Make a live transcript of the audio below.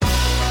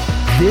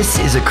This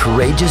is a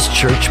Courageous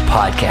Church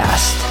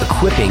podcast,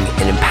 equipping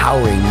and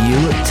empowering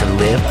you to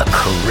live a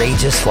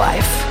courageous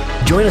life.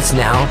 Join us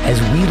now as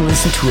we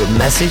listen to a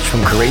message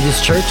from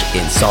Courageous Church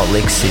in Salt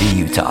Lake City,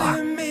 Utah.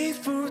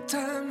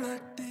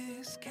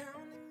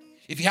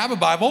 If you have a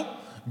Bible,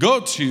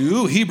 go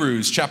to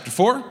Hebrews chapter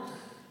 4.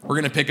 We're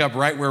going to pick up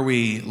right where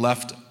we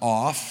left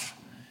off.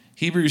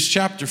 Hebrews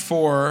chapter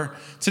 4.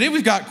 Today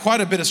we've got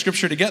quite a bit of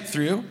scripture to get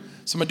through.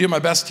 So I'm going to do my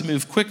best to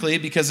move quickly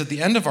because at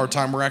the end of our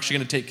time, we're actually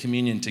going to take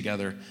communion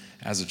together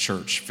as a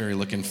church. Very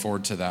looking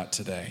forward to that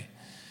today.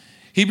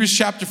 Hebrews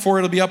chapter 4,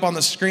 it'll be up on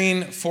the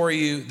screen for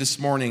you this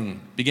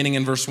morning. Beginning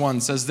in verse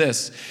 1 says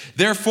this: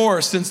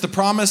 Therefore, since the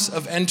promise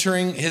of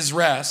entering his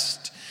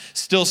rest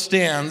still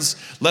stands,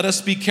 let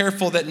us be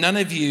careful that none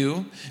of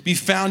you be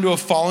found to have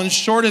fallen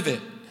short of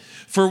it.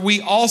 For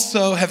we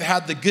also have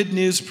had the good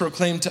news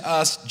proclaimed to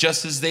us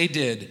just as they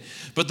did.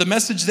 But the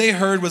message they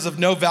heard was of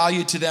no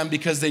value to them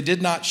because they did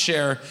not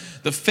share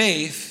the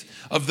faith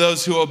of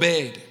those who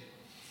obeyed.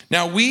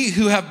 Now we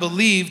who have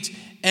believed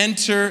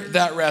enter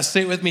that rest.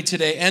 Say it with me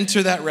today,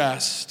 enter that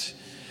rest.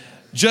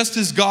 Just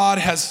as God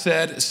has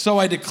said, so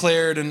I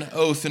declared an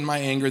oath in my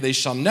anger, they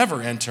shall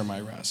never enter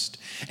my rest.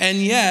 And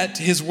yet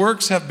his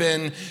works have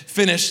been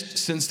finished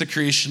since the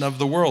creation of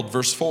the world.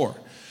 Verse 4.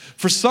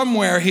 For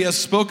somewhere he has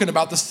spoken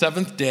about the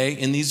seventh day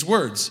in these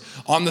words.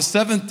 On the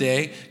seventh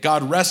day,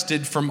 God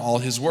rested from all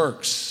his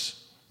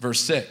works.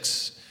 Verse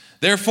 6.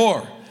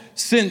 Therefore,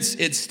 since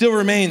it still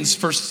remains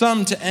for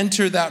some to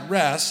enter that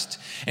rest,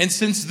 and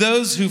since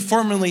those who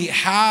formerly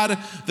had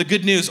the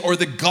good news or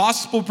the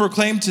gospel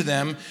proclaimed to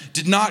them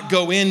did not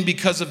go in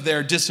because of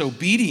their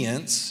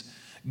disobedience,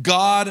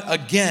 God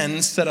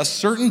again set a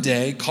certain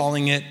day,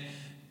 calling it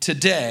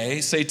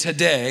today. Say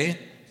today.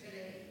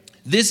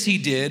 This he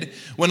did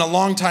when a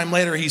long time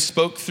later he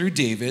spoke through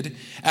David,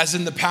 as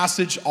in the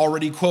passage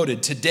already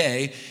quoted.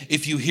 Today,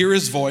 if you hear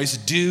his voice,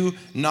 do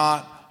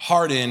not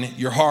harden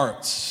your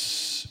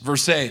hearts.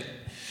 Verse 8.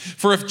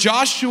 For if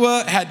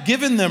Joshua had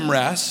given them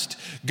rest,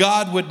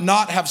 God would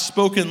not have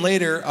spoken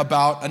later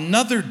about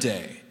another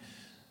day.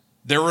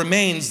 There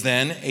remains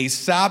then a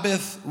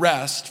Sabbath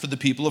rest for the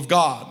people of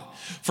God.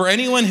 For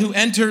anyone who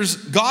enters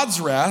God's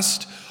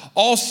rest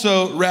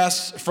also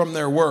rests from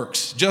their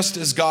works, just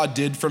as God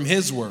did from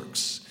his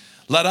works.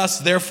 Let us,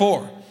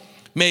 therefore,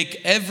 make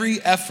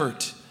every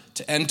effort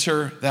to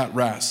enter that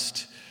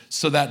rest,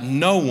 so that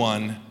no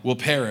one will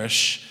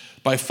perish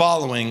by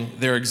following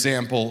their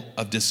example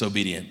of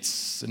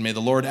disobedience. And may the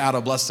Lord add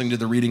a blessing to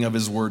the reading of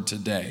his word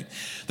today.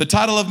 The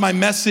title of my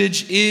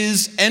message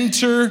is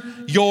Enter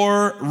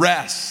Your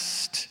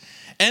Rest.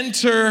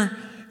 Enter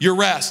your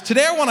rest.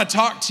 Today I want to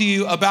talk to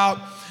you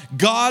about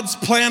God's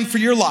plan for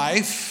your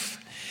life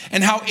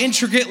and how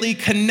intricately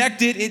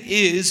connected it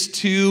is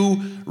to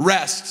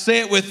rest. Say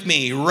it with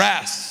me,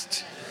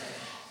 rest.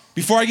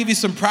 Before I give you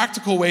some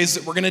practical ways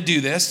that we're going to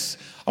do this,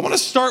 I want to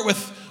start with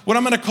what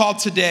I'm going to call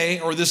today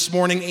or this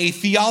morning a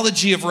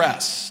theology of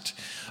rest.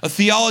 A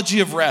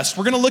theology of rest.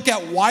 We're going to look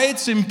at why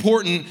it's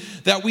important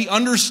that we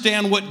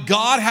understand what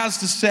God has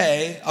to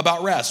say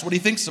about rest, what he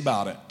thinks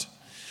about it.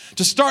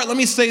 To start, let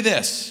me say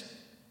this.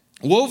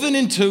 Woven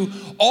into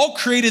all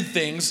created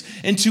things,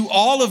 into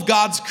all of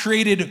God's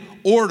created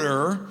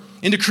order,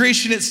 into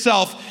creation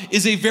itself,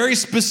 is a very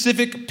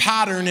specific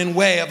pattern and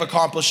way of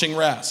accomplishing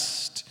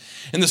rest.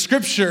 In the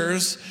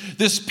scriptures,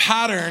 this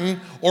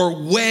pattern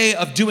or way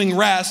of doing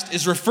rest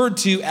is referred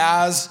to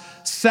as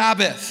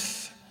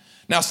Sabbath.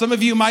 Now, some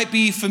of you might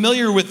be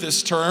familiar with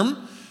this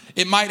term.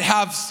 It might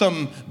have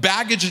some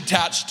baggage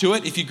attached to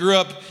it if you grew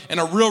up in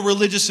a real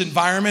religious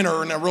environment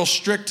or in a real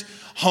strict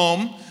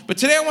home. But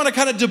today I want to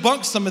kind of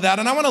debunk some of that,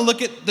 and I want to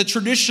look at the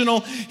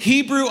traditional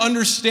Hebrew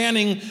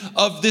understanding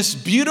of this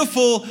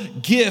beautiful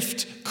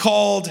gift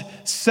called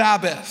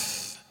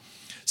Sabbath.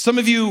 Some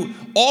of you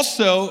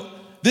also,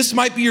 this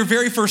might be your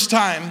very first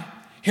time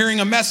hearing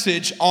a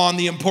message on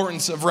the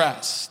importance of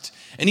rest.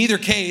 In either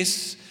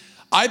case,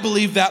 I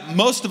believe that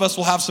most of us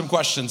will have some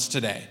questions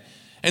today.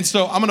 And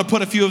so I'm going to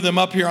put a few of them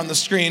up here on the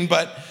screen,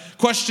 but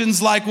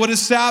questions like, what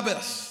is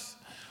Sabbath?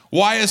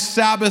 Why is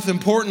Sabbath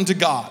important to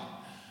God?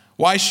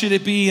 Why should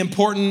it be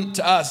important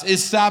to us?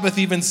 Is Sabbath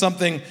even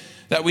something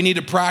that we need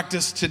to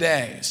practice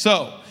today?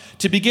 So,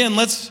 to begin,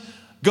 let's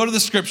go to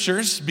the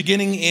scriptures,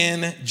 beginning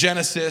in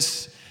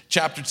Genesis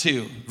chapter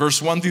 2.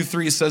 Verse 1 through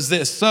 3 says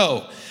this: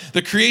 So,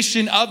 the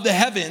creation of the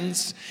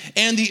heavens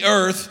and the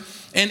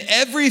earth and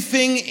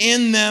everything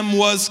in them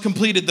was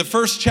completed. The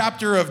first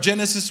chapter of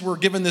Genesis, we're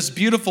given this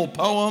beautiful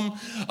poem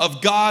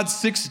of God's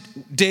 6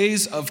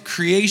 days of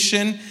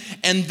creation,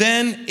 and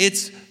then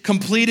it's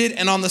completed.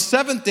 And on the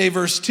seventh day,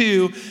 verse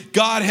 2,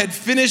 God had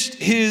finished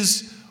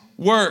his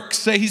work.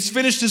 Say, he's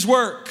finished his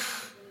work.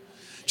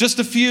 Just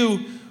a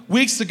few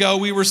weeks ago,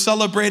 we were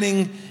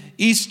celebrating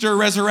Easter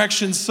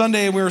Resurrection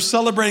Sunday, and we were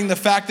celebrating the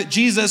fact that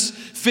Jesus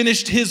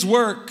finished his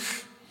work.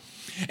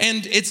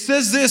 And it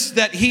says this,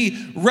 that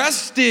he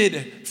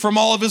rested from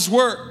all of his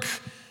work.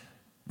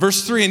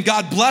 Verse 3, and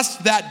God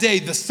blessed that day,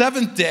 the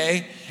seventh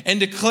day, and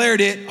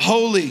declared it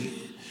holy,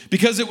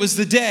 because it was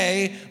the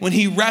day when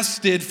he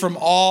rested from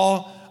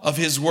all of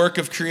his work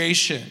of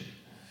creation.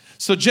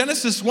 So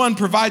Genesis 1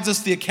 provides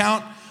us the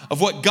account of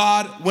what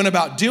God went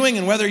about doing,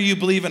 and whether you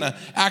believe in an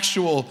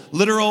actual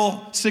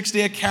literal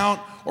 6-day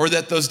account or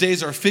that those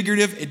days are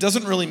figurative, it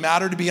doesn't really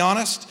matter, to be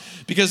honest,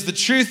 because the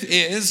truth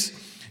is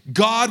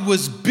God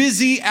was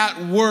busy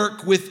at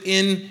work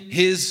within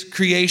his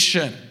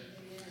creation.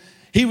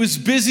 He was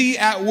busy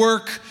at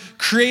work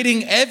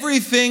creating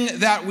everything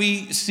that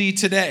we see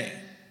today.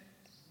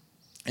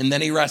 And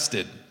then he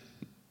rested.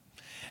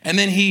 And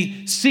then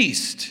he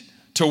ceased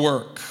to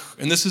work.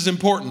 And this is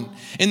important.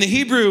 In the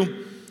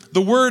Hebrew,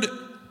 the word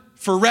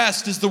for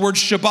rest is the word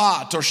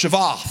Shabbat or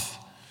Shavath.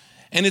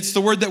 And it's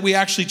the word that we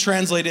actually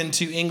translate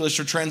into English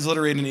or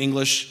transliterate in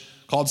English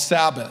called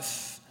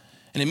Sabbath.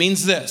 And it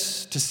means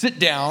this: to sit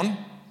down,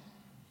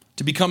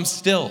 to become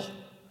still,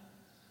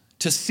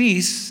 to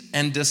cease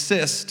and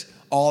desist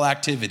all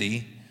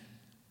activity,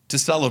 to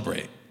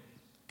celebrate.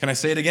 Can I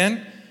say it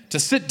again? To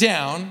sit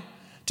down,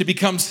 to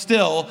become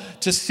still,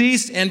 to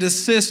cease and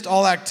desist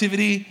all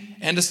activity,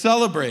 and to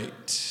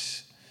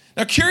celebrate.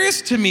 Now,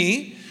 curious to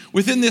me,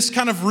 within this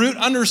kind of root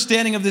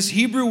understanding of this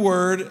Hebrew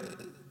word,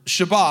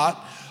 Shabbat,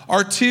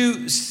 are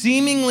two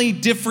seemingly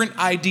different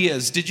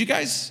ideas. Did you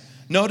guys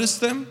notice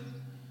them?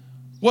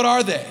 What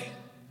are they?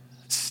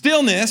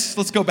 Stillness,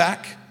 let's go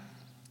back.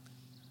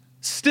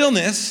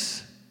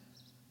 Stillness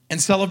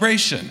and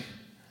celebration.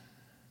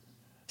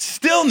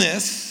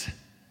 Stillness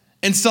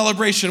and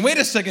celebration. Wait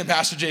a second,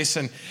 Pastor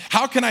Jason.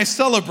 How can I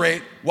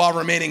celebrate while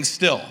remaining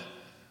still?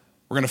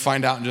 We're going to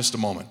find out in just a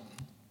moment.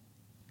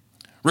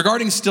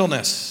 Regarding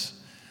stillness,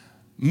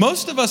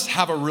 most of us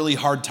have a really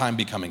hard time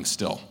becoming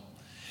still.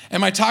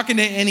 Am I talking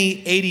to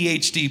any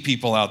ADHD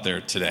people out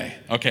there today?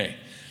 Okay.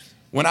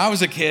 When I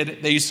was a kid,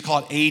 they used to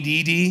call it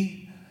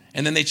ADD,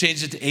 and then they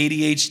changed it to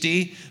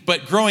ADHD.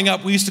 But growing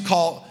up, we used to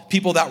call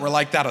people that were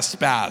like that a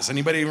spaz.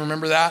 Anybody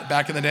remember that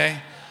back in the day?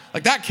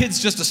 Like, that kid's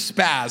just a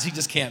spaz. He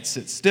just can't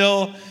sit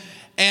still.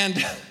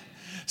 And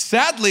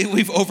sadly,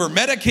 we've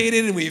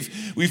over-medicated and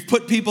we've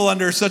put people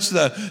under such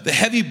the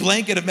heavy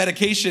blanket of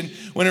medication,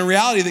 when in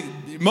reality,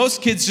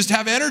 most kids just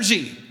have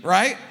energy,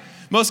 right?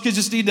 Most kids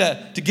just need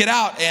to get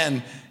out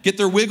and get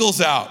their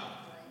wiggles out.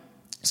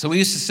 So we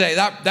used to say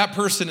that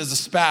person is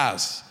a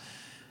spaz.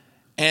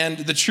 And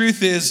the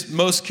truth is,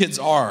 most kids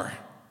are.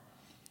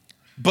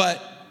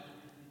 But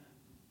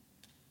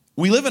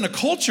we live in a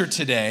culture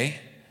today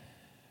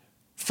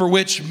for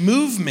which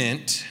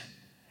movement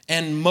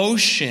and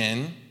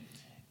motion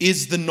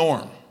is the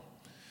norm.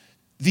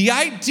 The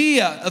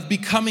idea of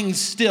becoming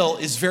still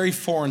is very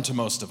foreign to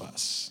most of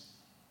us.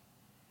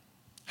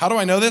 How do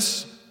I know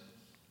this?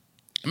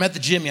 I'm at the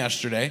gym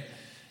yesterday,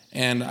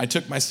 and I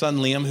took my son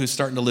Liam, who's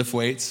starting to lift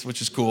weights, which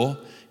is cool.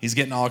 He's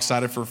getting all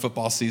excited for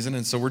football season,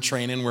 and so we're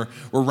training, we're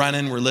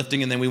running, we're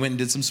lifting, and then we went and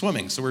did some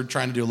swimming. So we're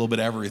trying to do a little bit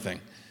of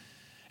everything.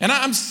 And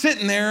I'm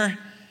sitting there,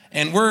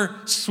 and we're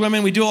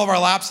swimming, we do all of our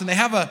laps, and they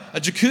have a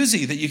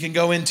jacuzzi that you can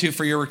go into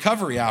for your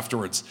recovery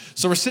afterwards.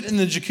 So we're sitting in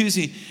the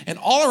jacuzzi, and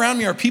all around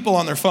me are people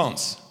on their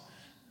phones,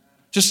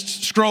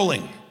 just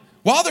scrolling.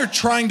 While they're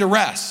trying to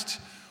rest,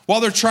 while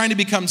they're trying to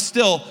become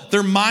still,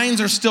 their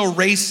minds are still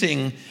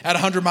racing at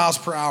 100 miles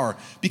per hour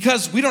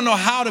because we don't know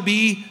how to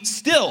be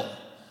still.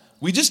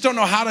 We just don't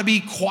know how to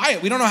be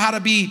quiet. We don't know how to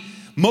be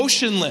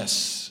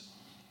motionless.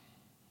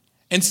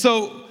 And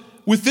so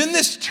within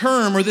this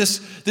term or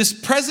this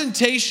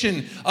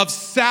presentation of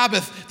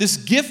Sabbath, this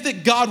gift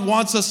that God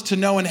wants us to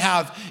know and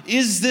have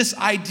is this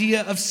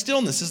idea of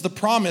stillness, is the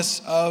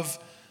promise of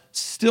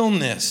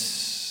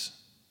stillness.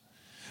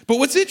 But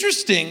what's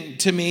interesting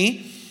to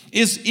me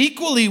is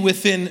equally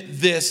within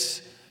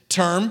this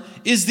term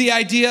is the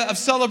idea of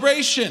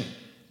celebration,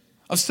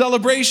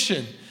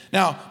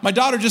 Now, my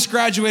daughter just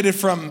graduated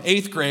from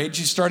 8th grade.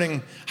 She's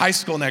starting high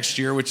school next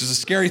year, which is a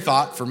scary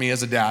thought for me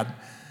as a dad.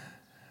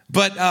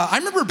 But I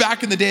remember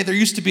back in the day, there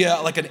used to be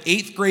like an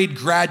 8th grade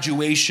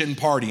graduation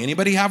party.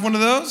 Anybody have one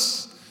of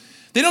those?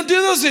 They don't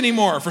do those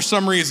anymore for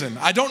some reason.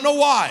 I don't know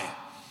why.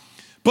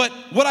 But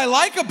what I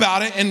like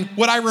about it and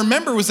what I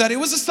remember was that it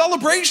was a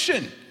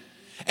celebration.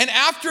 And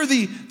after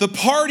the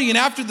party and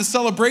after the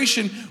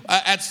celebration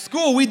at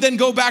school, we'd then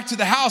go back to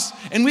the house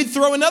and we'd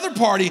throw another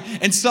party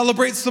and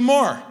celebrate some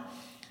more.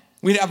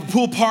 We'd have a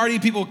pool party,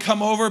 people would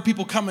come over,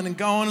 people coming and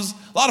going. It was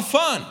a lot of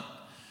fun.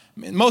 I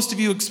mean, most of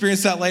you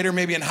experienced that later,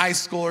 maybe in high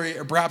school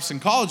or perhaps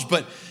in college,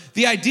 but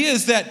the idea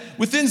is that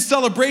within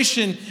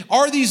celebration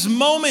are these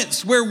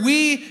moments where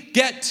we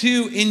get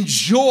to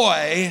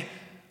enjoy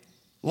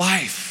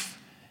life,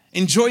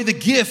 enjoy the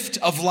gift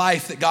of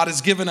life that God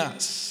has given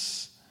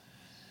us.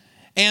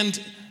 And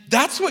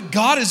that's what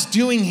God is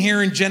doing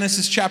here in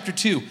Genesis chapter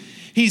 2.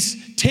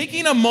 He's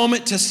taking a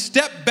moment to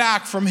step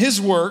back from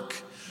his work,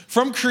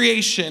 from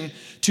creation,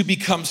 to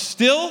become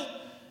still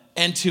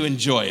and to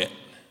enjoy it.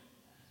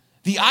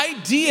 The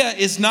idea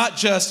is not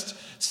just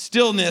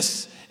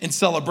stillness and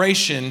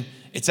celebration,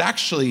 it's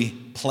actually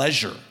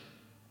pleasure.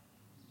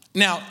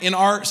 Now, in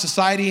our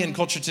society and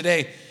culture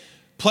today,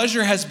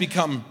 pleasure has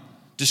become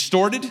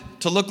distorted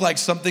to look like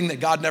something that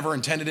God never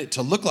intended it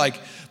to look like,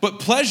 but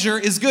pleasure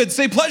is good.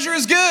 Say, pleasure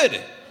is good.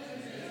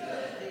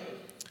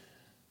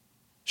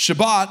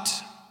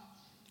 Shabbat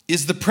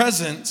is the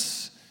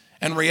presence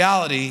and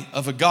reality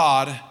of a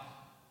God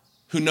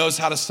who knows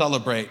how to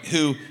celebrate,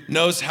 who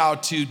knows how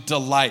to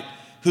delight,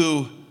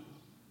 who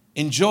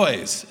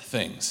enjoys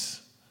things,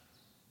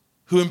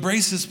 who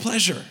embraces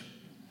pleasure.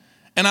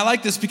 And I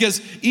like this because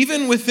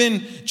even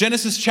within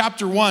Genesis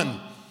chapter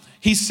 1,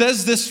 he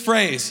says this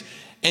phrase,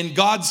 and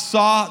God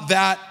saw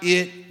that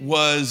it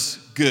was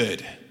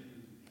good.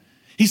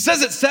 He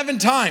says it 7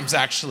 times,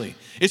 actually.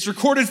 It's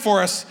recorded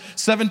for us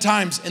 7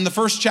 times in the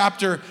first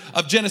chapter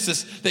of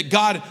Genesis that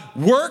God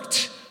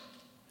worked,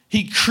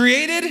 he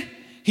created,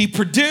 he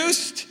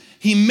produced,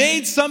 he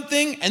made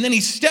something, and then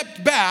he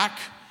stepped back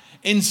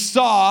and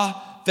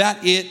saw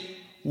that it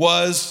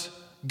was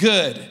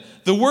good.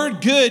 The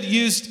word good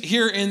used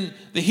here in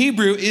the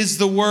Hebrew is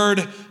the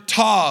word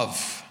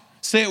tav.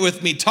 Say it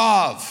with me,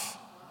 tav.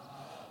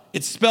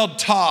 It's spelled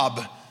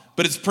tab,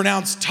 but it's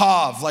pronounced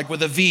tav, like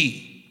with a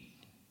V.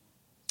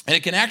 And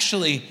it can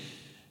actually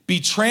be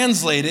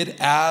translated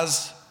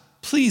as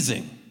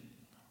pleasing,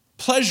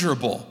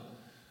 pleasurable.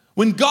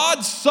 When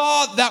God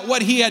saw that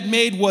what he had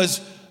made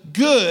was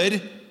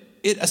good,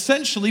 it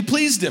essentially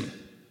pleased him.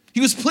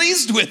 He was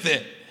pleased with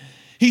it.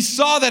 He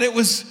saw that it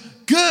was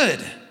good.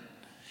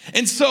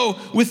 And so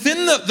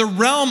within the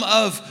realm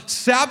of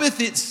Sabbath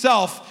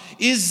itself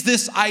is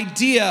this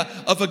idea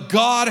of a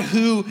God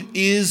who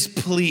is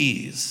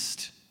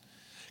pleased.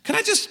 Can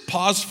I just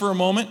pause for a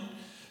moment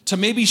to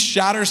maybe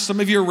shatter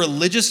some of your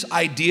religious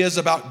ideas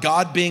about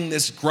God being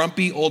this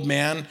grumpy old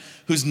man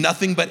who's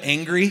nothing but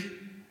angry?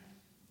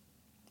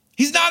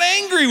 He's not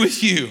angry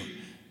with you.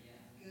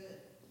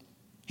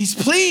 He's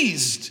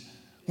pleased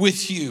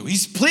with you.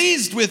 He's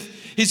pleased with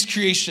his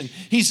creation.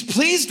 He's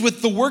pleased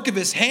with the work of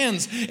his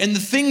hands and the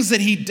things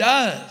that he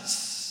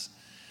does.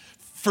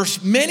 For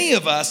many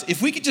of us,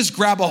 if we could just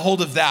grab a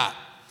hold of that,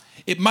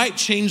 it might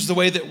change the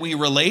way that we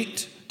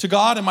relate to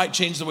God. It might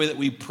change the way that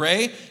we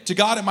pray to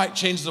God. It might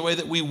change the way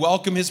that we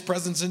welcome his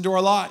presence into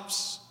our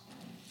lives.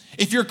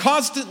 If you're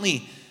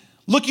constantly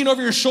looking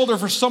over your shoulder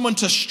for someone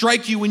to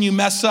strike you when you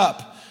mess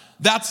up,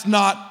 that's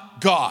not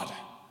God.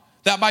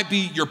 That might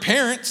be your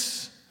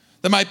parents.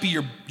 That might be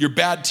your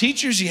bad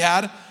teachers you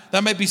had.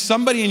 That might be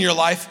somebody in your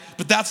life,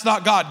 but that's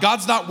not God.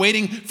 God's not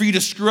waiting for you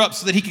to screw up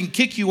so that he can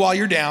kick you while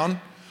you're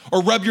down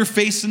or rub your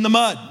face in the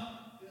mud.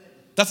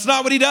 That's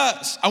not what he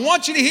does. I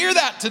want you to hear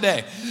that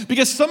today,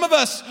 because some of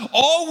us,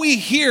 all we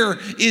hear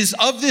is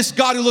of this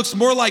God who looks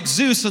more like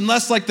Zeus and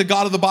less like the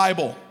God of the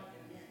Bible.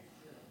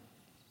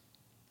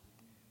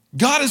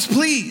 God is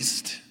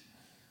pleased.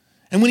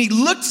 And when he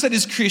looks at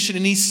his creation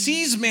and he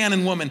sees man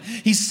and woman,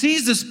 he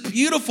sees this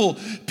beautiful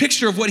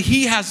picture of what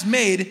he has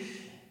made.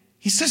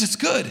 He says it's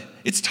good,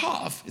 it's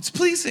tav, it's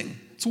pleasing,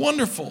 it's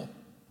wonderful.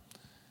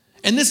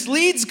 And this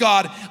leads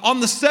God on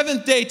the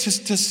 7th day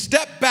to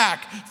step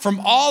back from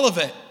all of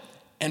it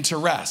and to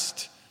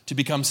rest, to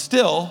become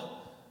still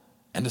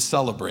and to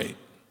celebrate.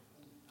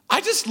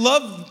 I just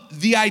love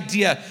the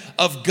idea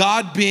of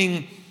God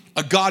being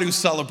a God who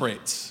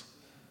celebrates,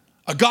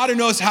 a God who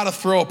knows how to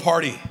throw a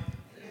party.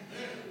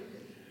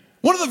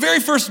 One of the very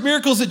first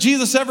miracles that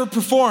Jesus ever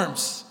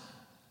performs,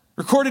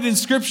 recorded in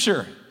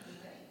Scripture,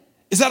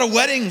 is at a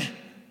wedding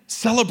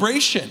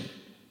celebration.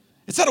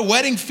 It's at a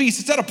wedding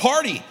feast. It's at a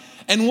party.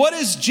 And what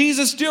is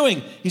Jesus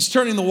doing? He's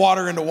turning the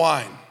water into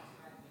wine.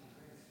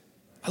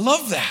 I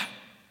love that.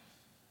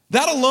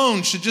 That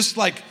alone should just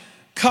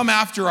come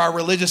after our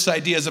religious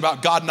ideas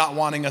about God not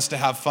wanting us to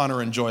have fun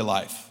or enjoy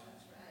life.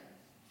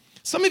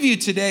 Some of you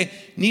today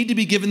need to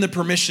be given the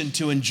permission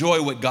to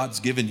enjoy what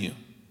God's given you,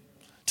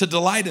 to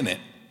delight in it.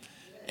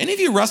 Any of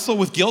you wrestle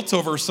with guilt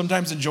over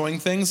sometimes enjoying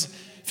things,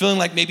 feeling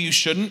like maybe you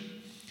shouldn't?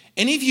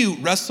 Any of you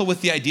wrestle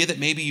with the idea that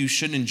maybe you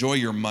shouldn't enjoy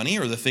your money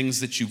or the things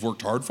that you've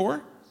worked hard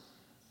for?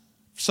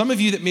 Some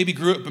of you that maybe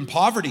grew up in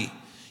poverty,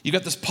 you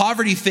got this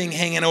poverty thing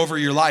hanging over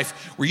your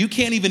life where you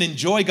can't even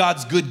enjoy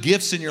God's good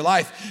gifts in your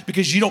life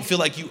because you don't feel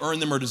like you earn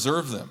them or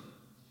deserve them.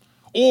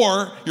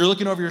 Or you're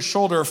looking over your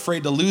shoulder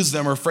afraid to lose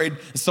them or afraid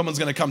someone's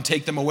going to come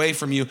take them away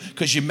from you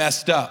because you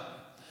messed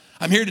up.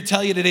 I'm here to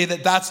tell you today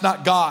that that's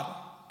not God.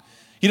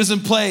 He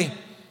doesn't play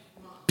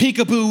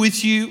peekaboo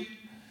with you.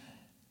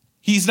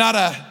 He's not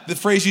the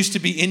phrase used to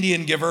be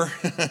Indian giver.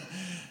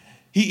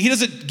 He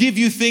doesn't give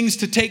you things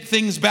to take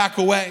things back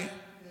away.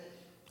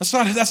 That's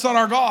not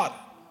our God.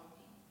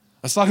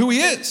 That's not who he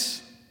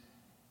is.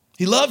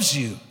 He loves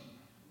you.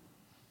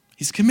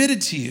 He's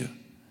committed to you.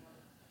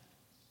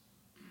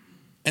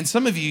 And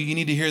some of you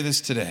need to hear this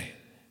today.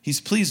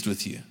 He's pleased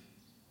with you.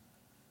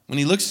 When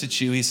he looks at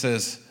you, he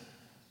says,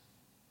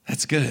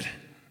 that's good.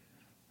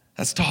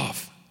 That's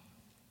tav.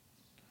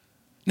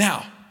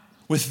 Now,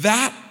 with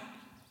that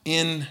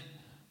in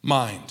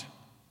mind,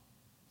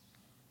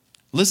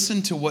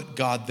 listen to what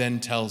God then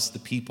tells the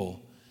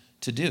people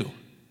to do.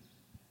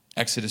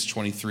 Exodus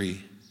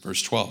 23,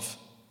 verse 12.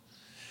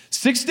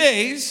 6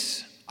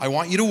 days, I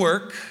want you to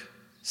work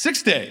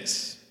 6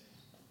 days.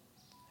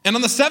 And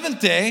on the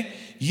 7th day,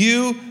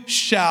 you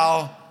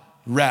shall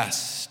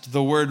rest.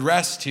 The word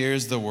rest here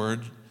is the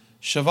word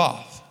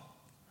Shabbat.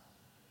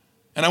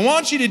 And I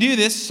want you to do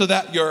this so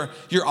that your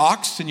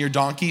ox and your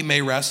donkey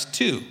may rest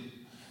too.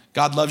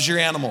 God loves your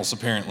animals,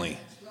 apparently.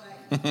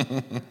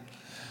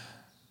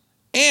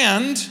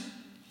 And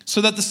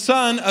so that the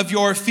son of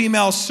your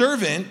female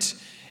servant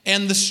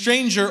and the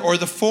stranger or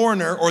the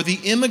foreigner or the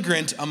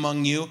immigrant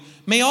among you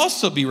may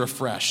also be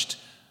refreshed.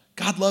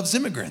 God loves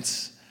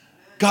immigrants.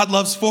 God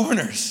loves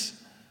foreigners.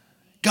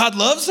 God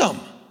loves them.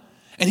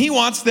 And he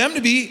wants them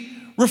to be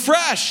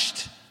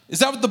refreshed. Is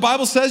that what the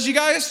Bible says, you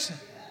guys?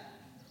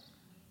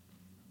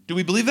 Do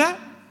we believe that?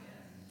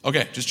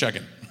 Okay, just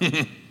checking.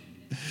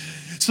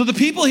 So the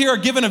people here are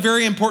given a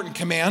very important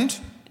command,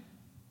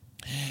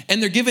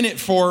 and they're given it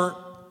for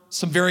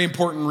some very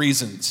important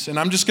reasons. And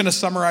I'm just going to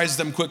summarize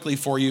them quickly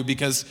for you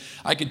because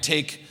I could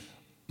take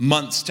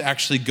months to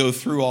actually go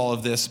through all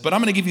of this. But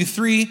I'm going to give you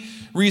 3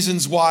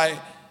 reasons why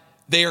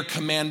they are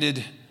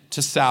commanded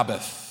to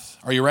Sabbath.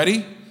 Are you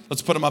ready?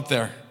 Let's put them up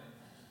there.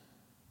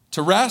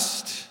 To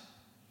rest,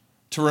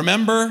 to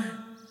remember,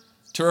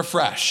 to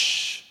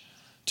refresh.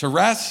 To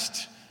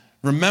rest,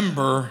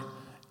 remember,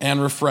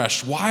 and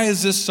refresh. Why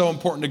is this so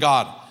important to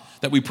God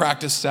that we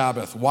practice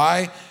Sabbath?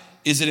 Why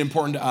is it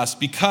important to us?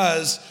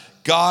 Because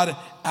God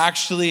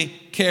actually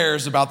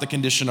cares about the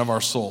condition of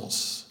our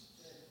souls.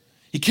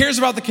 He cares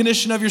about the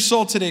condition of your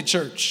soul today,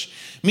 church.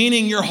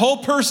 Meaning your whole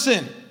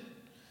person,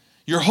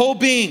 your whole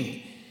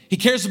being. He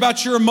cares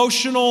about your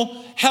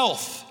emotional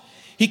health.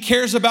 He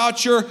cares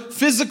about your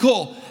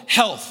physical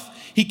health.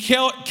 He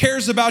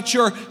cares about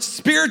your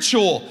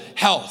spiritual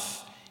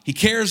health. He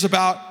cares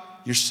about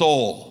your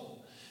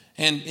soul.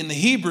 And in the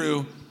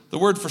Hebrew, the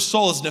word for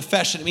soul is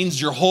nefesh, and it means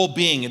your whole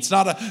being. It's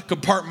not a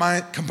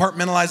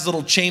compartmentalized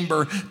little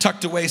chamber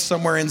tucked away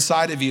somewhere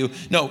inside of you.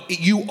 No,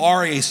 you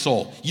are a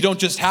soul. You don't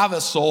just have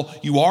a soul,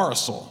 you are a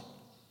soul.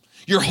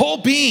 Your whole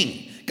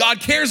being, God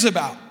cares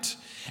about.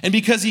 And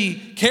because he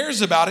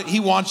cares about it, he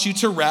wants you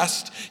to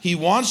rest, he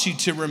wants you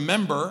to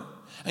remember,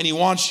 and he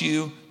wants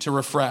you to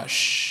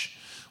refresh.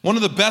 One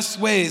of the best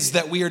ways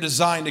that we are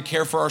designed to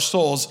care for our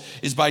souls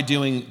is by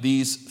doing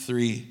these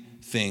 3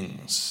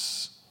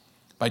 things.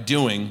 By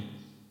doing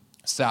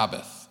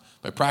Sabbath,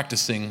 by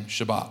practicing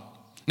Shabbat.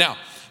 Now,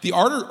 the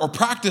art or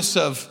practice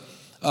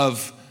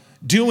of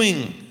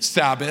doing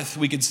Sabbath,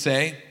 we could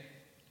say,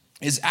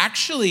 is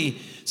actually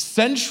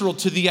central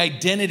to the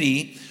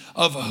identity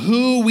of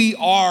who we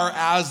are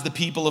as the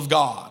people of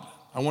God.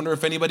 I wonder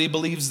if anybody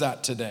believes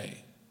that today.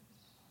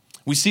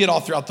 We see it all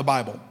throughout the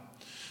Bible.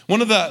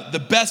 One of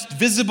the best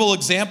visible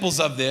examples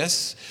of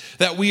this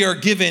that we are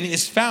given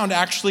is found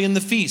actually in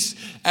the feast.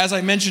 As I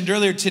mentioned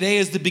earlier, today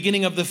is the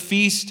beginning of the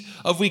Feast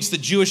of Weeks, the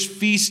Jewish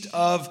Feast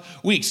of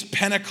Weeks,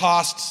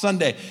 Pentecost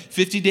Sunday,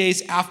 50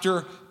 days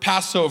after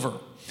Passover.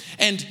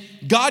 And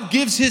God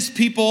gives his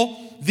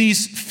people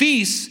these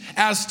feasts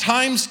as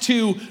times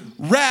to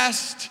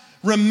rest,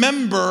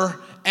 remember,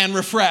 and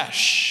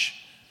refresh.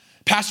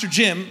 Pastor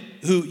Jim,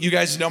 who you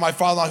guys know, my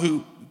father-in-law,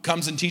 who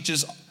comes and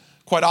teaches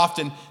quite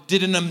often,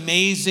 did an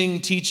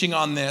amazing teaching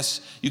on this.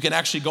 You can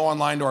actually go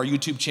online to our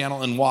YouTube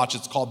channel and watch.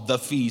 It's called The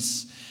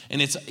Feast.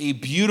 And it's a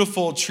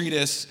beautiful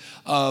treatise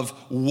of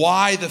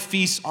why the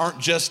feasts aren't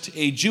just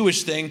a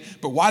Jewish thing,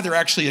 but why they're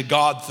actually a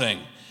God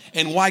thing.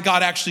 And why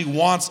God actually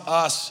wants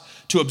us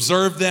to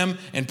observe them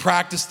and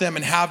practice them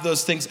and have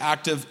those things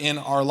active in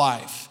our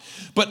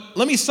life. But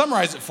let me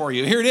summarize it for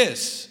you. Here it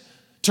is.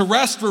 To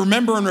rest,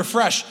 remember, and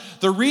refresh.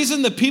 The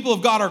reason the people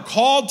of God are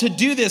called to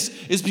do this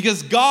is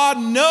because God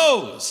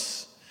knows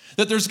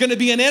that there's going to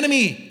be an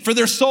enemy for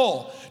their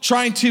soul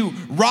trying to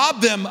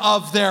rob them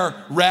of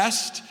their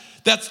rest,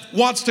 that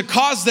wants to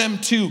cause them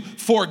to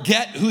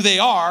forget who they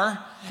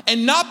are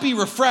and not be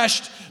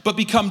refreshed, but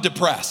become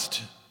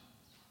depressed.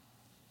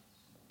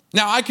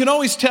 Now, I can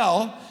always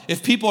tell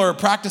if people are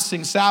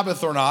practicing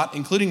Sabbath or not,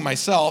 including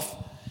myself,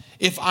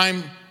 if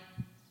I'm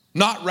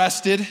not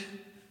rested,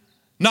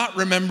 not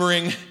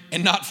remembering,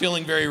 and not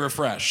feeling very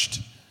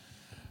refreshed.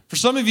 For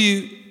some of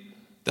you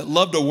that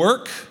love to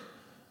work,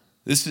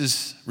 this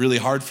is really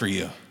hard for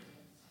you.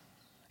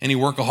 Any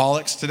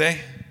workaholics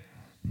today?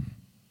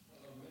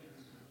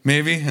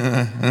 Maybe?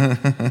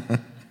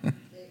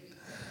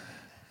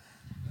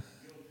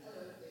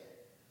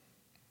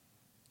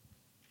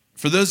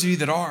 For those of you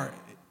that are,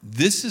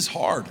 this is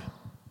hard.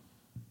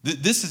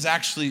 This is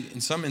actually,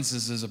 in some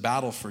instances, a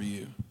battle for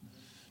you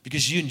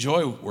because you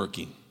enjoy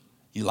working.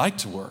 You like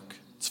to work.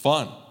 It's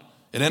fun.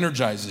 It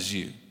energizes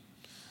you.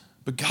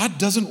 But God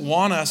doesn't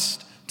want us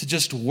to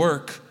just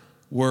work.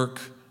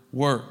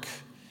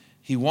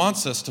 He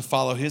wants us to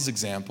follow his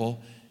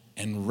example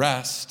and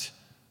rest,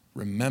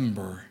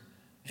 remember,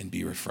 and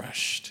be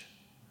refreshed.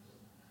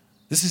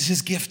 This is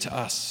his gift to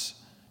us,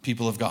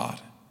 people of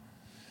God.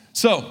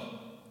 So,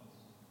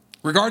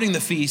 regarding the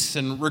feasts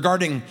and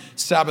regarding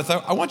Sabbath,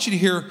 I want you to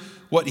hear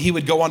what he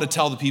would go on to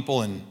tell the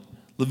people in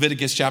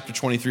Leviticus chapter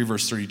 23,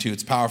 verse 32.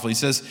 It's powerful. He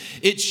says,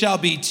 "It shall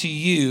be to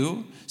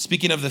you,"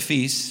 speaking of the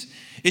feasts,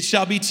 "it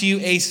shall be to you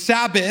a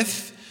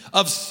Sabbath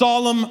of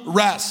solemn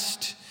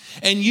rest.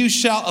 And you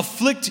shall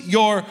afflict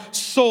your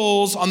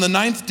souls on the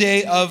 9th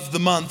day of the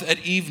month at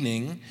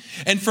evening.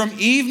 And from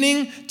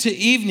evening to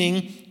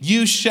evening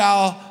you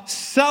shall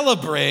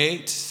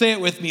celebrate, say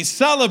it with me,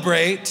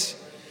 celebrate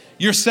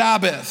your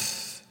Sabbath.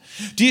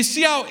 Do you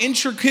see how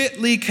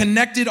intricately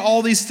connected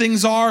all these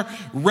things are?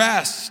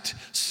 Rest,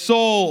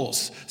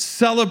 souls,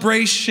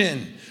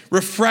 celebration,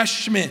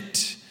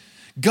 refreshment.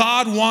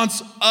 God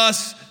wants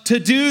us to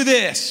do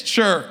this,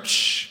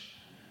 church.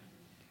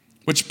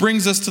 Which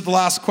brings us to the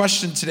last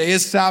question today.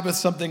 Is Sabbath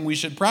something we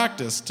should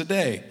practice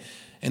today?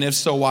 And if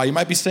so, why? You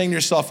might be saying to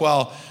yourself,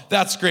 well,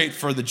 that's great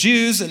for the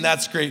Jews, and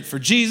that's great for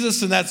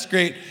Jesus, and that's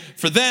great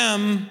for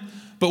them,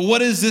 but what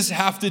does this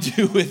have to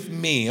do with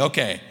me?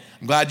 Okay,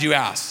 I'm glad you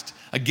asked.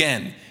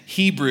 Again,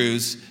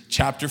 Hebrews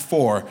chapter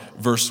 4,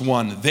 verse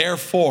 1.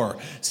 Therefore,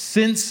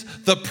 since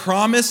the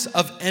promise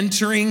of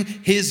entering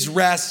his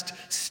rest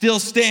still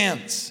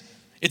stands,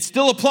 it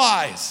still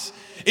applies,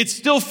 it's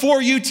still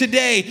for you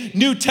today,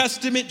 New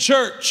Testament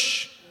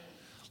church.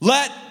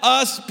 Let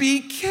us be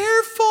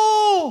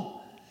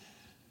careful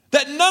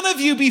that none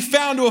of you be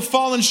found to have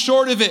fallen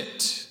short of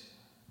it.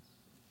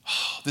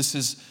 Oh, this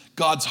is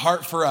God's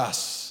heart for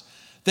us,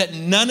 that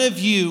none of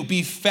you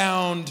be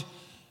found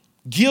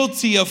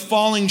guilty of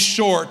falling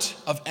short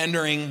of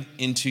entering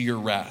into your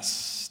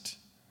rest.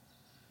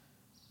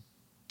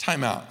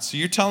 Time out. So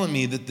you're telling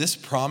me that this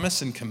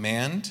promise and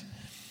command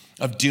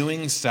of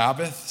doing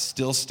Sabbath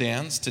still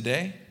stands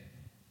today?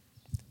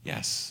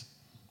 Yes.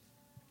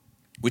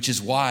 Which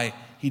is why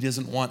he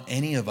doesn't want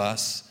any of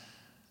us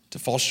to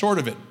fall short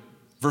of it.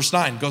 Verse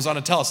 9 goes on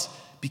to tell us,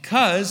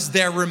 because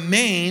there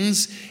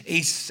remains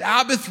a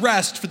Sabbath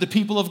rest for the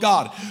people of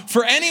God.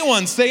 For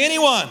anyone, say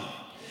anyone.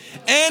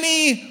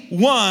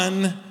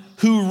 Anyone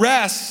who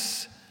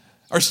rests,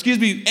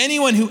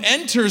 anyone who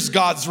enters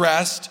God's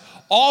rest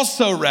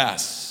also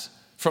rests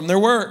from their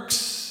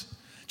works,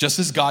 just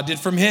as God did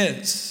from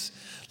his.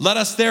 Let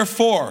us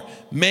therefore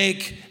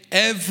make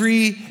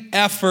every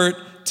effort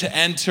to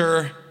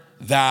enter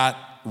that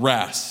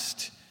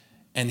rest.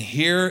 And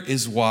here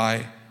is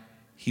why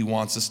he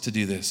wants us to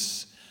do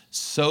this,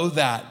 so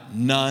that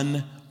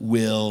none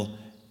will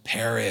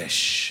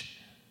perish.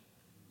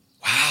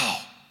 Wow.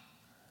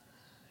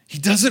 He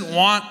doesn't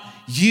want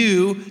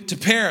you to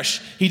perish.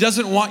 He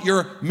doesn't want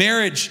your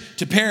marriage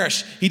to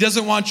perish. He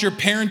doesn't want your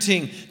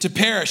parenting to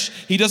perish.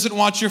 He doesn't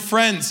want your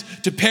friends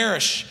to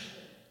perish.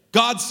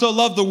 God so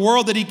loved the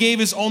world that he gave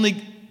his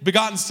only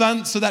begotten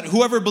son so that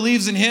whoever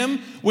believes in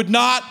him would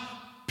not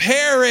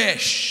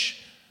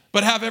perish,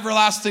 but have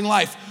everlasting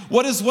life.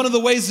 What is one of the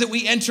ways that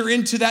we enter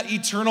into that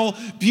eternal,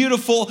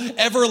 beautiful,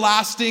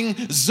 everlasting,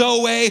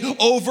 Zoe,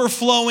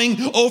 overflowing,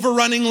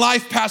 overrunning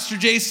life, Pastor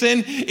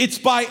Jason? It's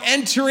by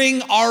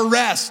entering our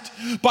rest,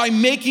 by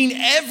making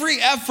every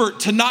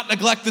effort to not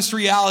neglect this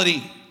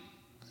reality.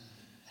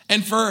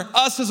 And for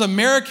us as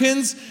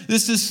Americans,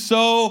 this is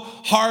so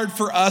hard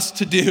for us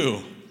to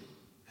do.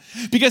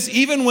 Because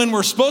even when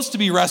we're supposed to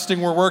be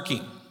resting, we're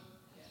working.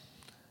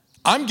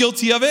 I'm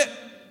guilty of it.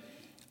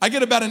 I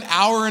get about an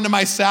hour into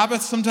my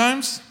Sabbath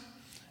sometimes,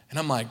 and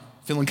I'm like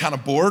feeling kind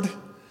of bored.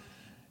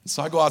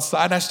 So I go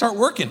outside and I start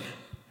working.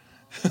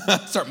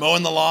 Start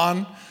mowing the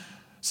lawn,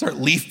 start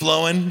leaf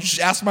blowing.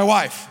 Just ask my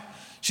wife.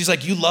 She's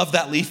like, you love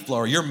that leaf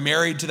blower. You're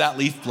married to that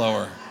leaf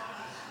blower.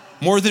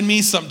 More than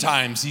me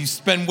sometimes. You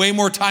spend way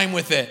more time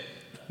with it.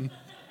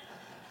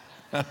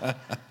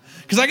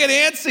 Because I get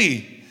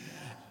antsy.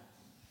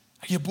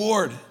 I get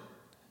bored.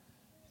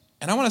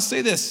 And I want to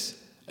say this.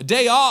 A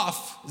day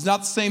off is not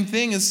the same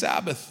thing as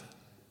Sabbath.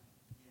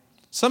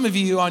 Some of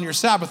you on your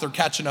Sabbath are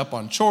catching up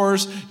on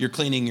chores. You're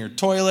cleaning your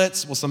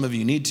toilets. Well, some of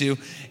you need to.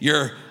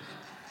 You're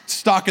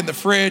stocking the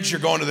fridge. You're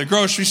going to the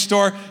grocery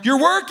store. You're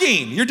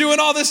working. You're doing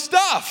all this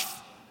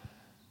stuff.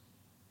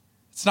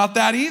 It's not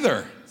that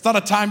either. It's not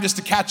a time just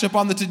to catch up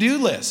on the to-do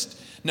list.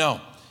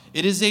 No,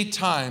 it is a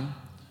time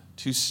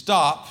to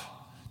stop,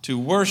 to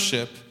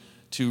worship,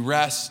 to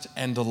rest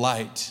and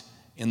delight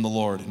in the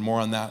Lord. And more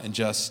on that in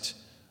just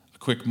a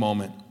quick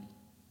moment.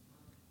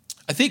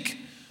 I think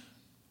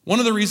one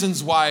of the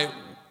reasons why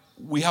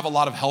we have a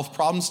lot of health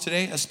problems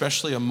today,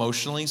 especially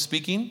emotionally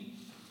speaking,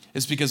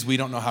 is because we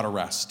don't know how to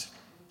rest.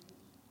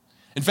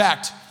 In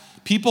fact,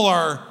 people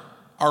are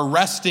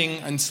resting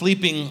and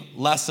sleeping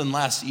less and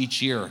less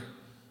each year.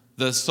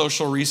 The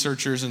social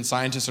researchers and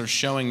scientists are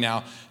showing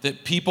now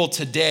that people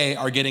today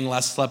are getting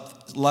less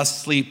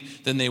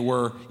sleep than they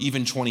were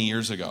even 20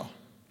 years ago.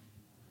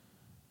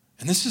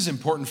 And this is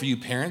important for you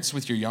parents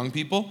with your young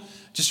people.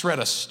 Just read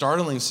a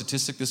startling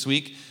statistic this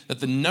week that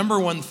the number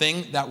one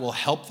thing that will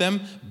help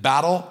them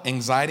battle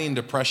anxiety and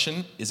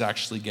depression is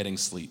actually getting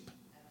sleep.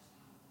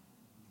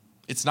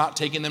 It's not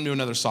taking them to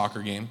another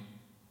soccer game.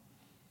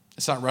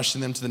 It's not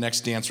rushing them to the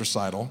next dance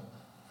recital.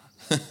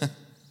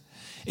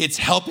 It's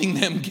helping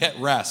them get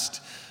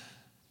rest.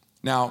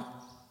 Now,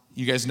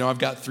 you guys know I've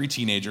got 3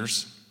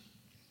 teenagers.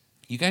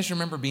 You guys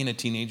remember being a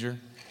teenager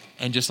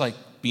and just like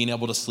being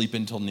able to sleep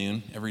until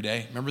noon every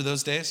day? Remember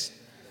those days?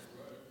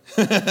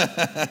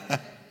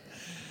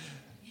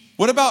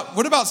 What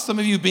about some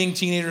of you being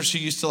teenagers who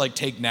used to like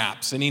take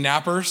naps? Any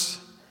nappers?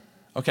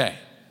 Okay,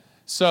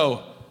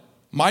 so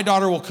my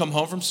daughter will come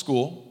home from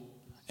school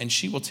and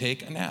she will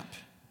take a nap.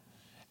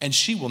 And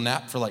she will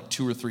nap for like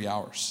 2 or 3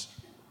 hours.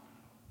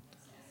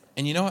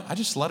 And you know what? I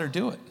just let her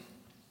do it.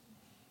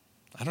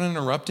 I don't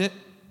interrupt it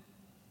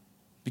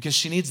because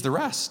she needs the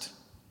rest.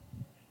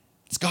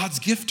 It's God's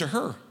gift to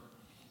her.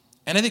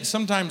 And I think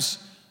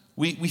sometimes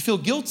we feel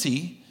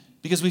guilty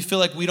because we feel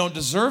like we don't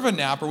deserve a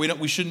nap, or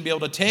we shouldn't be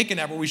able to take a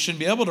nap, or we shouldn't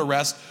be able to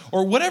rest,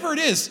 or whatever it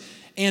is.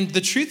 And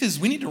the truth is,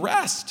 we need to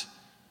rest.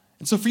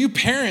 And so for you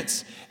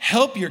parents,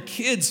 help your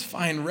kids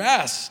find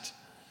rest.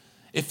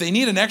 If they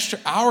need an extra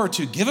hour or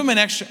two, give them an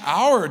extra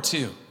hour or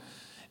two.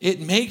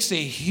 It makes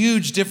a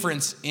huge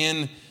difference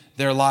in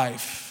their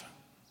life.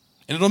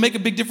 And it'll make a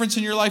big difference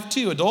in your life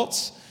too.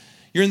 Adults,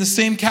 you're in the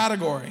same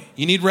category.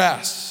 You need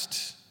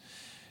rest.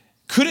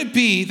 Could it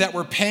be that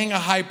we're paying a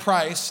high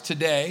price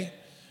today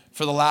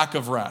for the lack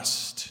of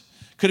rest?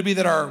 Could it be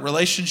that our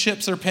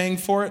relationships are paying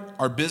for it?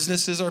 Our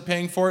businesses are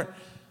paying for it?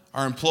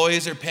 Our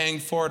employees are paying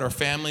for it? Our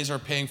families are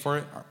paying for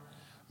it? Our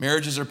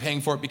marriages are paying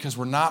for it because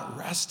we're not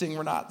resting,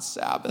 we're not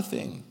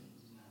Sabbathing.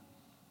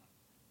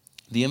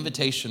 The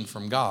invitation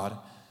from God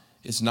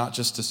is not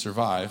just to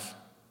survive,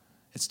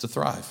 it's to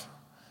thrive.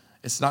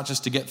 It's not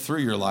just to get through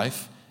your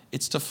life,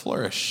 it's to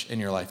flourish in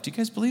your life. Do you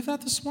guys believe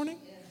that this morning?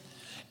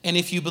 And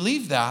if you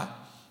believe that,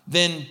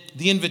 then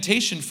the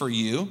invitation for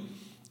you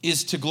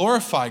is to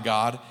glorify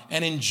God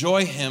and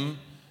enjoy Him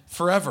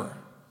forever.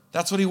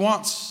 That's what He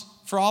wants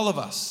for all of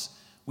us.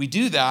 We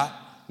do that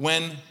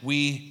when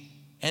we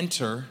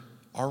enter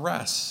our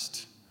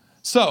rest.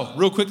 So,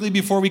 real quickly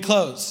before we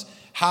close,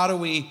 how do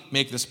we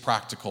make this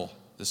practical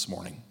this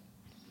morning?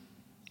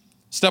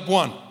 Step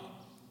 1,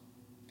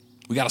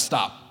 we got to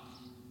stop,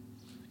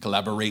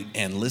 collaborate,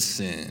 and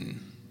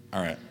listen.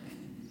 All right,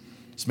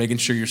 just making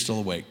sure you're still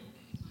awake.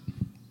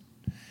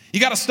 You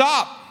got to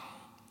stop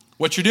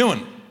what you're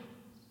doing.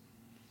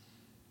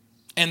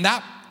 And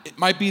that it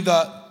might be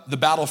the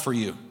battle for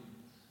you.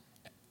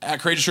 At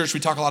Courageous Church, we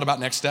talk a lot about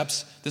next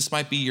steps. This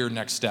might be your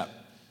next step,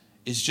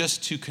 is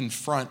just to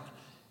confront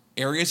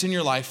areas in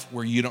your life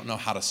where you don't know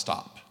how to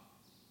stop.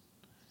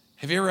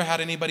 Have you ever had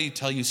anybody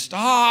tell you,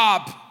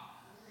 stop?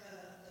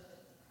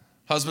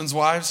 Husbands,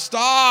 wives,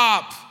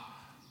 stop.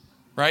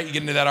 Right? You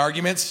get into that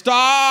argument,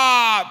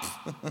 stop.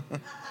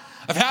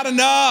 I've had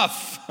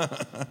enough.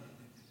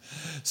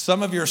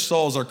 Some of your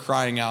souls are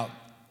crying out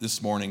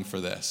this morning for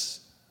this.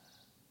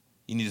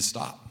 You need to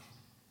stop.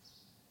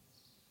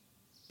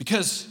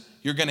 Because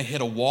you're going to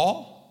hit a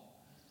wall,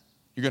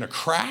 you're going to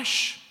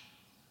crash,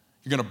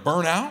 you're going to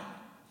burn out,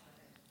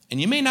 and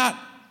you may not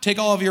take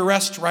all of your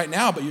rest right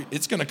now, but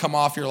it's going to come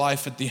off your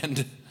life at the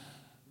end.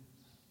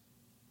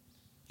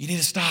 You need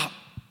to stop.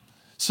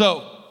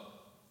 So,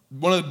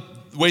 one of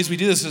the ways we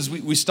do this is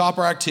we stop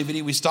our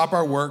activity, we stop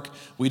our work,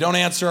 we don't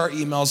answer our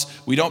emails,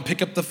 we don't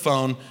pick up the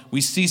phone,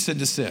 we cease and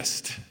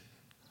desist.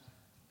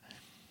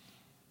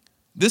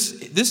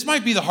 This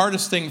might be the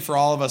hardest thing for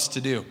all of us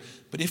to do,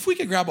 but if we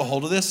could grab a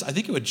hold of this, I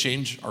think it would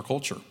change our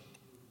culture.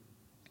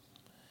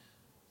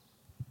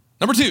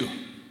 Number 2,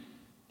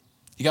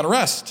 you got to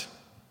rest.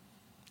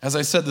 As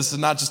I said, this is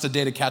not just a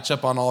day to catch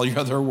up on all your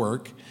other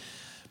work,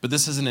 but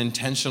this is an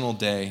intentional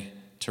day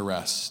to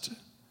rest.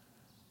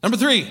 Number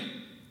 3,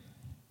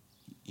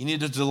 you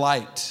need to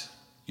delight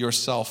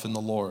yourself in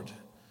the Lord.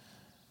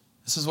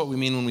 This is what we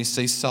mean when we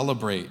say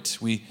celebrate.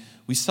 We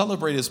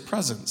celebrate His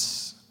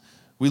presence.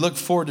 We look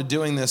forward to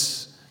doing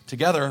this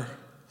together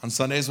on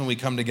Sundays when we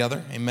come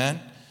together,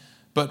 amen?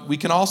 But we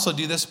can also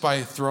do this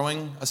by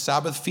throwing a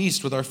Sabbath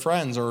feast with our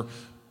friends or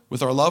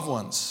with our loved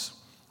ones,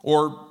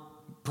 or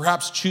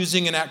perhaps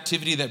choosing an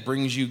activity that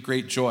brings you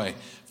great joy.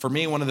 For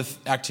me, one of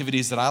the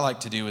activities that I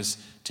like to do is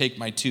take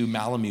my 2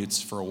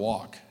 Malamutes for a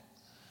walk.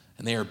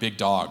 And they are big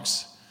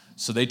dogs,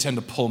 so they tend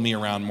to pull me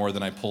around more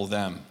than I pull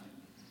them.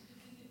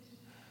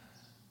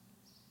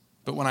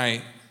 But when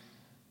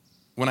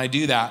I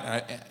do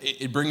that,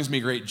 it brings me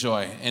great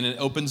joy, and it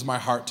opens my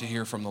heart to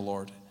hear from the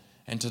Lord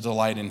and to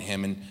delight in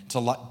Him and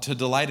to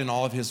delight in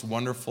all of His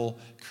wonderful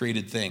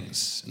created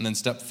things. And then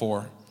step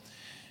 4,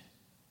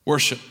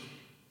 worship.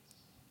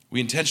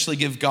 We intentionally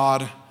give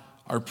God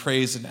our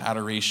praise and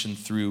adoration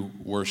through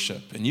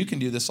worship. And you can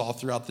do this all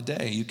throughout the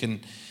day. You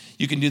can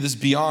do this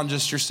beyond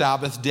just your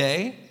Sabbath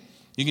day.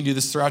 You can do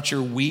this throughout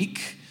your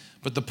week.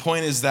 But the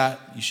point is that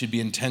you should be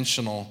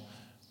intentional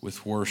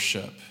with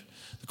worship.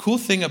 The cool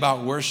thing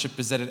about worship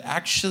is that it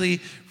actually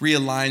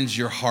realigns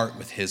your heart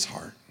with His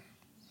heart.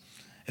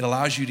 It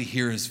allows you to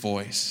hear His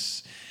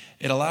voice.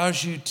 It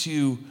allows you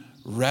to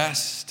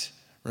rest,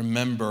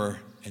 remember,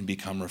 and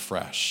become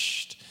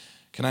refreshed.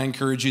 Can I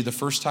encourage you, the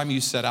first time you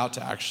set out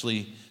to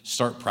actually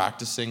start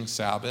practicing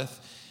Sabbath,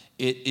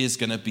 it is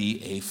going to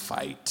be a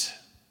fight.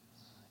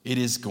 It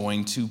is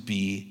going to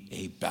be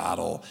a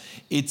battle.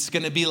 It's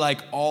going to be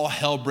like all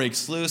hell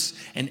breaks loose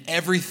and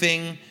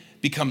everything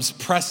becomes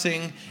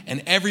pressing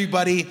and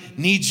everybody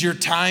needs your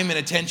time and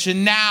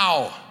attention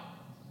now.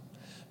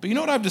 But you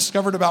know what I've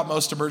discovered about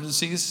most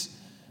emergencies?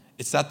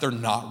 It's that they're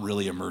not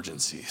really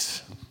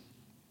emergencies.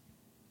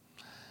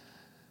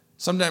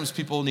 Sometimes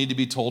people need to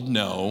be told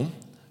no.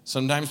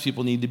 Sometimes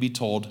people need to be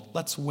told,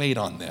 let's wait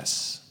on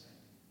this.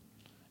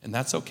 And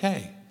that's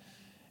okay.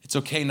 It's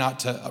okay not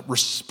to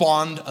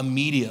respond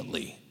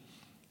immediately.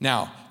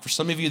 Now, for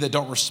some of you that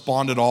don't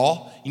respond at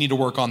all, you need to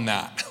work on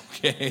that,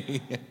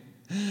 okay?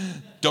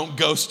 Don't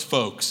ghost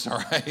folks,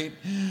 all right?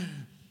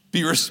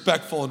 Be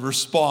respectful and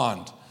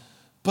respond.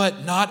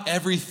 But not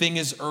everything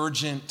is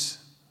urgent.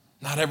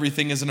 Not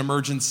everything is an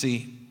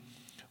emergency.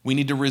 We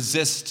need to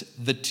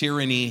resist the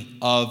tyranny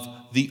of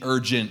the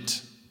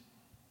urgent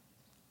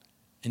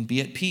and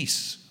be at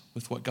peace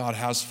with what God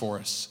has for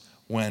us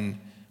when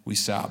we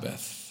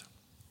Sabbath.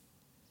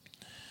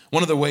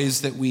 One of the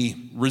ways that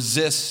we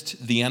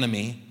resist the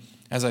enemy,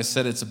 as I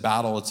said, it's a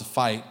battle, it's a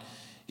fight,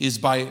 is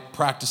by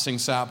practicing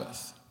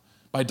Sabbath,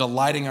 by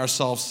delighting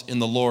ourselves in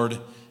the Lord,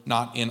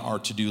 not in our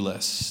to-do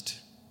list.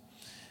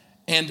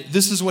 And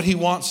this is what he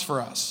wants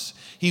for us.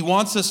 He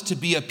wants us to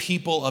be a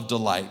people of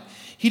delight.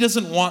 He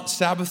doesn't want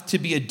Sabbath to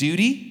be a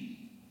duty.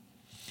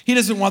 He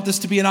doesn't want this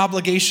to be an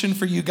obligation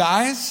for you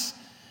guys.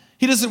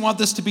 He doesn't want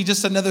this to be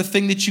just another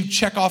thing that you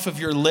check off of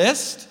your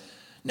list.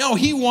 No,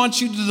 he wants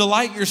you to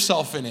delight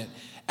yourself in it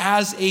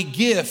as a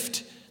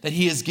gift that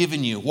he has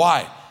given you.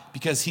 Why?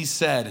 Because he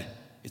said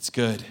it's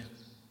good.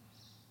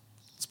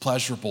 It's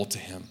pleasurable to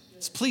him.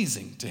 It's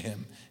pleasing to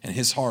him and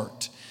his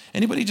heart.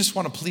 Anybody just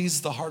want to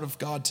please the heart of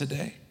God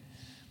today?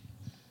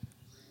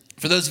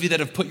 For those of you that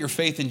have put your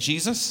faith in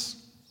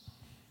Jesus,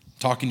 I'm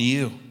talking to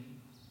you.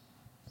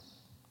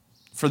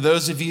 For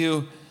those of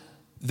you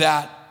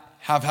that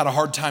have had a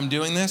hard time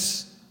doing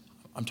this,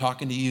 I'm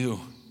talking to you.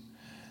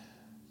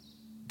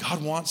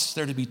 God wants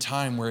there to be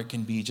time where it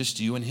can be just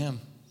you and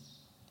him,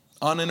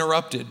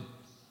 uninterrupted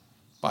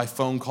by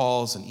phone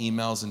calls and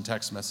emails and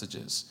text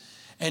messages.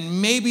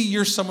 And maybe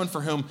you're someone for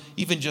whom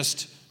even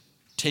just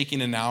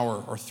taking an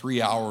hour or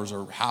 3 hours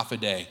or half a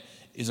day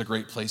is a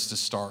great place to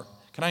start.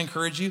 Can I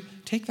encourage you?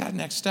 Take that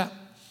next step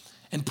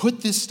and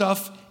put this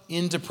stuff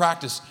into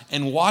practice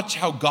and watch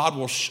how God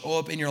will show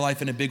up in your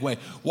life in a big way.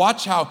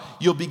 Watch how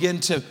you'll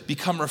begin to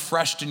become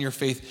refreshed in your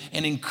faith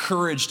and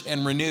encouraged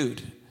and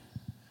renewed.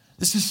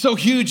 This is so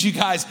huge, you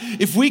guys.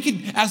 If we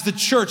could, as the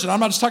church, and I'm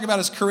not just talking about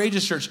as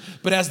Courageous Church,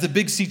 but as the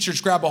Big C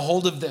Church, grab a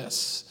hold of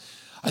this,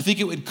 I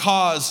think it would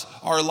cause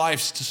our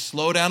lives to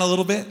slow down a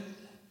little bit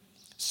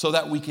so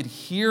that we could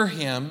hear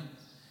him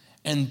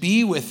and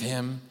be with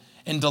him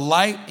and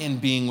delight in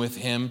being with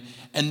him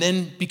and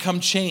then become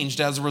changed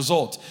as a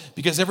result.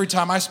 Because every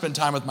time I spend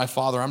time with my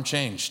Father, I'm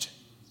changed.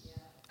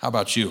 How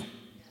about you?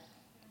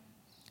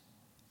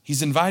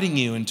 He's inviting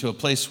you into a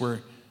place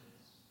where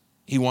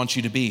he wants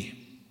you to be,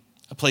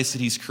 a place that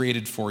he's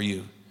created for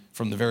you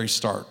from the very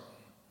start,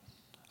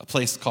 a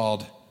place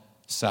called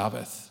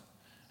Sabbath.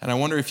 And I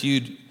wonder if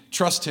you'd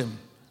trust him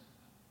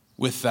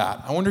with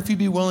that. I wonder if you'd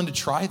be willing to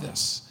try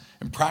this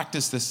and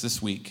practice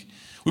this week.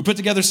 We put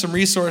together some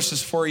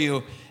resources for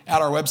you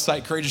at our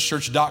website,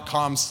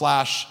 courageouschurch.com/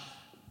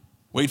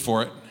 wait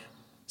for it,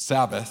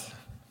 Sabbath.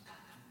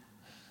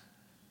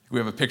 We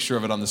have a picture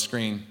of it on the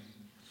screen.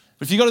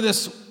 But if you go to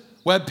this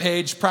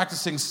webpage,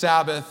 Practicing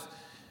Sabbath,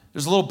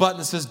 there's a little button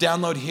that says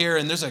download here,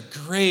 and there's a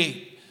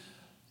great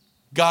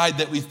guide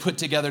that we've put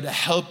together to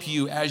help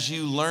you as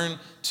you learn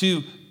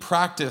to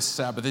practice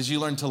Sabbath, as you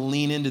learn to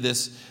lean into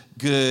this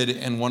good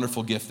and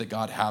wonderful gift that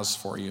God has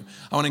for you.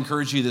 I want to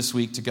encourage you this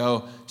week to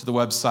go to the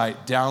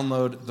website,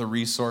 download the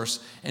resource,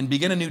 and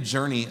begin a new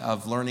journey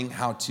of learning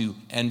how to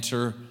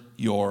enter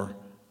your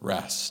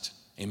rest.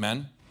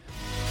 Amen.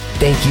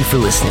 Thank you for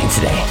listening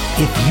today.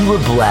 If you were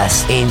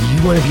blessed and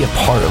you want to be a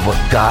part of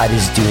what God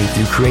is doing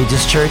through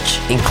Courageous Church,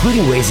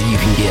 including ways that you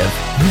can give,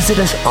 visit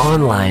us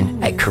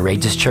online at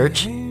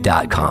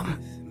courageouschurch.com.